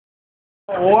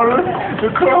Alright,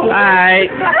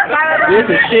 this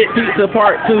is Shit Pizza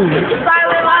Part 2.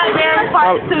 Silent Library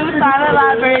Part 2, Silent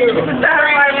Library, Silent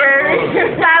Library,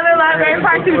 Silent Library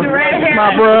Part 2, the red hair.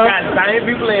 My bruh. Got same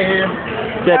people in here.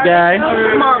 That guy.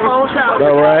 Smartphone shop.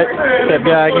 Alright. That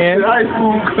guy again.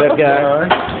 That guy.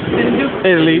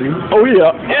 Italy. Oh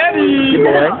yeah. Eddie.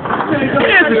 Good boy.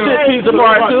 This is Shit Pizza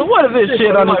Part 2. What is this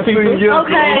shit on this pizza?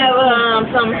 Okay, I have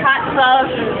some hot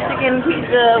sauce, chicken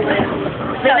pizza with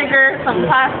vinegar, some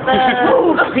pasta,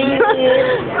 beans.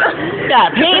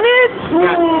 Got penis?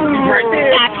 Right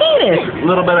there. Got penis.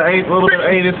 Little bit of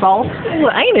anus sauce.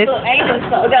 Well, ain't it?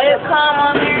 We got a cum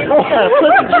on there.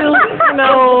 Pussy juice, you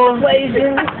know.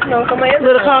 Persuasion,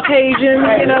 Little Caucasian,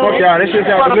 you know. Fuck y'all, this shit's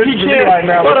got delicious to me right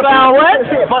now. What about what?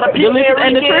 Delicious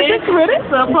and nutritious with it?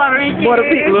 Some Puerto Rican.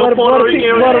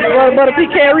 Butter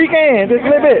pecan Rican. Just a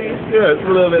little bit. Yeah, it's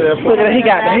a little bit of that. Look at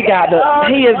that.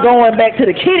 He is going back to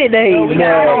the kitty days now.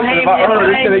 If I heard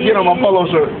this shit again on my polo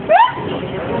shirt.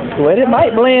 Well, it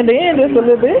might blend in just a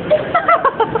little bit.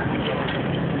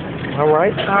 All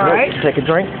right. Take a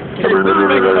drink. Let's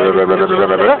Ready?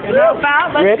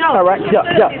 go. All right. Yeah.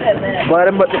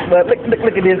 But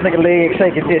look at this nigga leg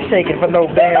shaking for no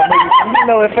damn reason. You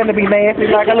know it's finna be nasty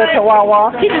like a little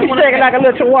chihuahua. He's shaking like a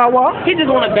little chihuahua. He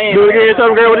just want to dance. Do it again, tell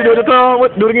him, girl, what you do with the tongue?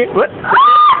 What? Do it again. What?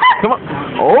 Come on.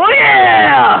 Oh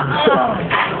yeah!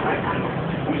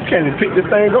 Can't even pick this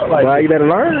thing up like Well, you better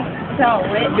learn. So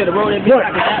wet. Get a roll that One,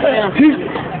 two,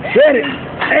 ready,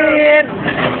 and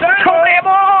come here,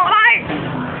 boy!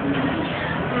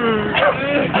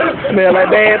 Smell like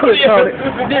bad pussy, Tony.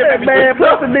 Bad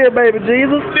pussy, dear baby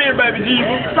Jesus. Dear baby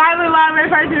Jesus. Silent Library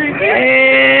Part 2.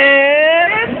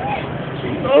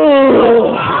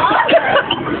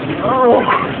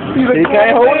 And he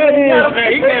can't hold it in.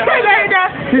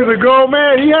 He's a grown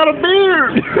man. He had a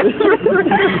beard.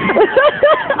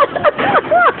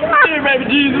 Dear baby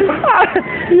Jesus.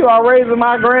 You are raising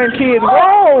my grandkids.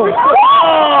 Whoa!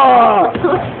 Oh,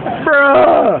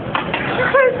 bruh.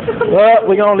 Well,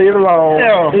 we're gonna leave it alone.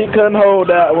 Yeah. He couldn't hold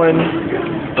that one.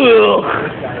 Ugh.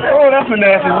 Oh, that's a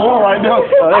nasty one right there. Oh,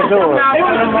 that's good.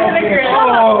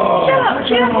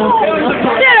 Shut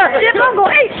up. I'm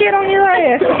gonna eat shit on your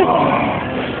ass.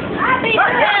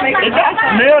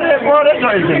 Nail that, bro. That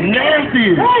joint is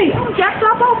nasty. Hey, jacked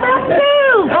up on that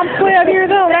too. I'm 12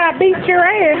 years old. I beat your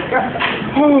ass.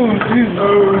 Oh, Jesus.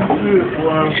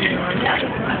 Oh, shit,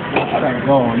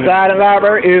 boy. Silent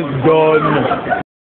Library is done.